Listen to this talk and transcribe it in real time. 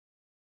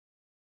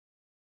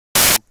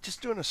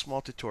just doing a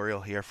small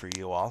tutorial here for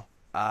you all.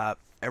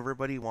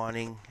 Everybody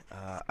wanting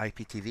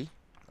IPTV,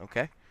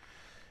 okay?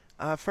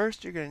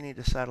 First, you're going to need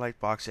a satellite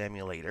box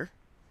emulator.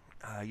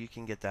 You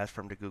can get that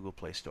from the Google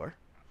Play Store.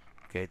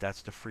 Okay,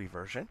 that's the free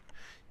version.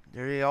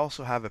 They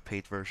also have a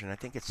paid version. I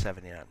think it's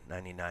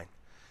 $79.99.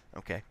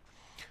 Okay,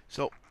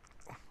 so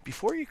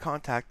before you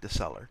contact the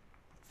seller,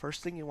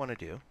 first thing you want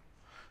to do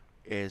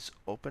is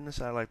open the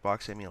satellite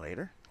box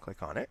emulator.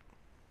 Click on it.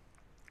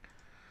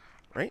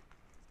 Right?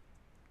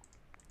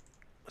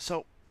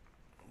 So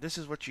this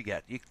is what you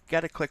get. You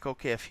got to click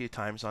OK a few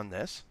times on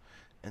this,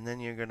 and then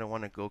you're going to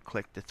want to go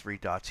click the three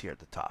dots here at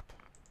the top.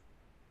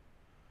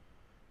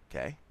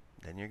 Okay,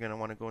 then you're going to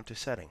want to go into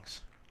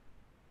settings.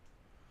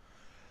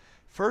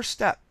 First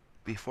step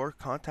before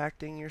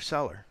contacting your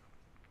seller,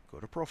 go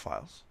to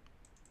profiles.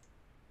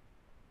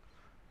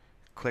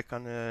 Click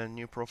on the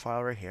new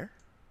profile right here.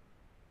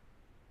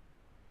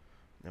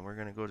 Then we're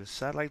going to go to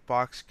satellite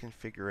box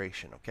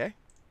configuration, okay?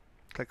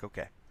 Click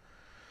OK.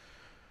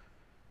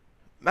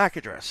 MAC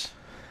address,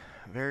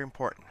 very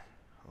important,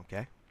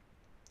 okay?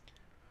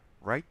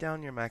 Write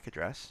down your MAC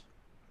address,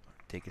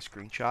 take a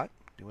screenshot,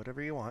 do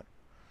whatever you want.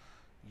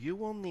 You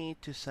will need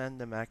to send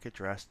the MAC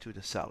address to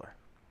the seller,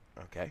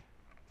 okay?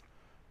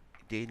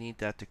 They need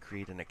that to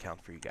create an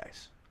account for you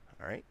guys,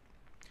 all right?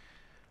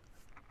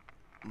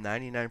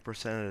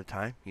 99% of the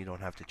time, you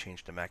don't have to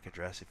change the MAC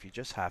address. If you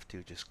just have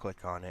to, just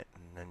click on it,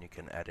 and then you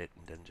can edit,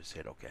 and then just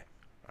hit OK,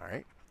 all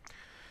right?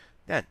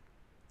 Then,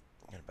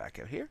 I'm going to back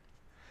out here.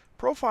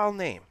 Profile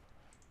name.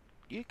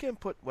 You can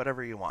put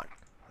whatever you want.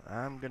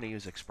 I'm going to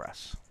use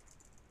Express.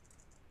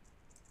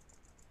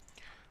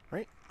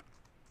 Right?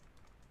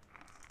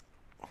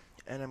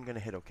 And I'm going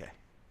to hit OK.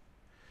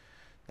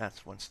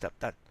 That's one step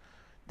done.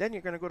 Then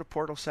you're going to go to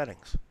Portal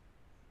Settings.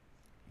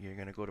 You're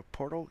going to go to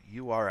Portal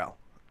URL.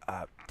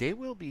 They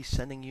will be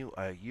sending you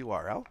a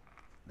URL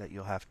that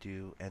you'll have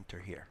to enter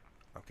here.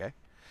 Okay?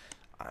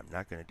 I'm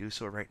not going to do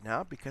so right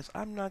now because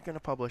I'm not going to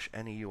publish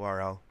any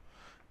URL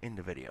in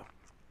the video.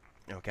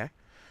 Okay,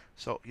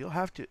 so you'll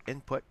have to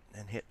input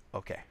and hit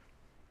OK.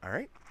 All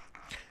right,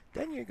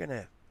 then you're going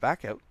to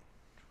back out.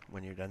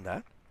 When you're done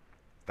that,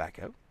 back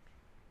out.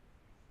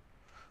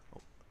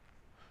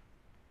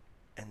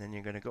 And then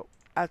you're going to go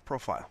add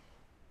profile.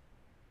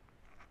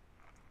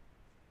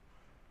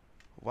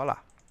 Voila,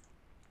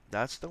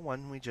 that's the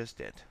one we just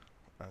did.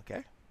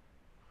 Okay,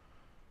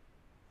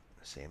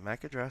 same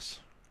MAC address,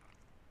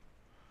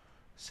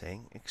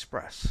 saying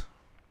Express.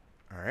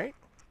 All right,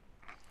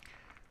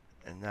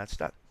 and that's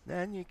that.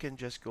 Then you can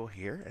just go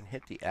here and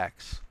hit the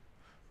X,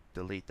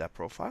 delete that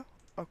profile.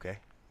 Okay,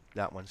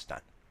 that one's done.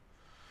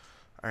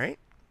 All right,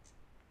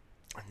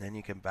 and then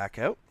you can back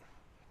out.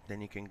 Then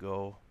you can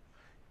go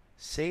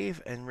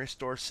save and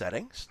restore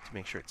settings to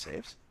make sure it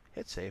saves.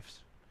 Hit saves.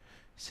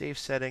 Save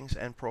settings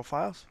and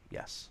profiles.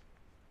 Yes.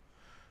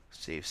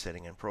 Save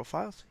setting and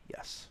profiles.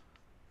 Yes.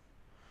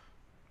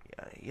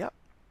 Yeah. Yep.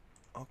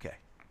 Okay.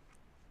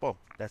 Boom.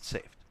 That's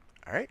saved.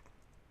 All right.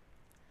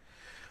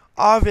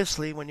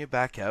 Obviously, when you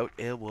back out,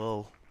 it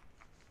will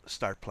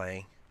start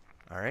playing.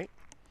 All right.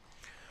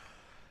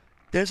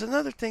 There's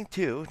another thing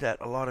too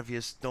that a lot of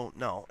you don't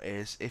know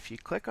is if you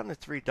click on the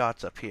three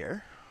dots up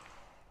here,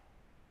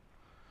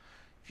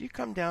 if you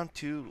come down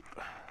to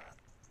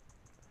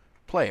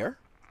player,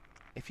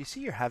 if you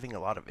see you're having a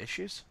lot of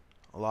issues,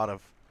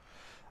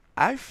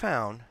 I've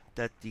found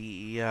that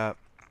the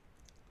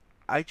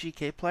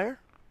IGK player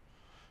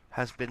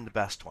has been the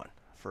best one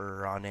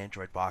for on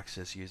Android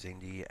boxes using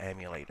the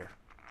emulator.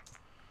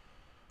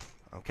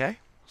 Okay,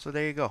 so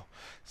there you go.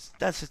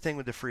 That's the thing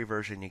with the free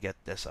version, you get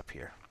this up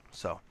here.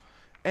 So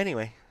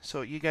anyway,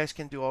 so you guys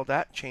can do all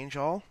that, change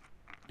all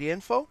the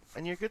info,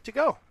 and you're good to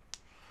go.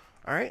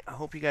 All right, I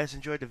hope you guys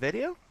enjoyed the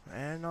video,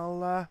 and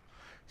I'll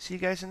see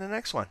you guys in the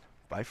next one.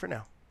 Bye for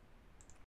now.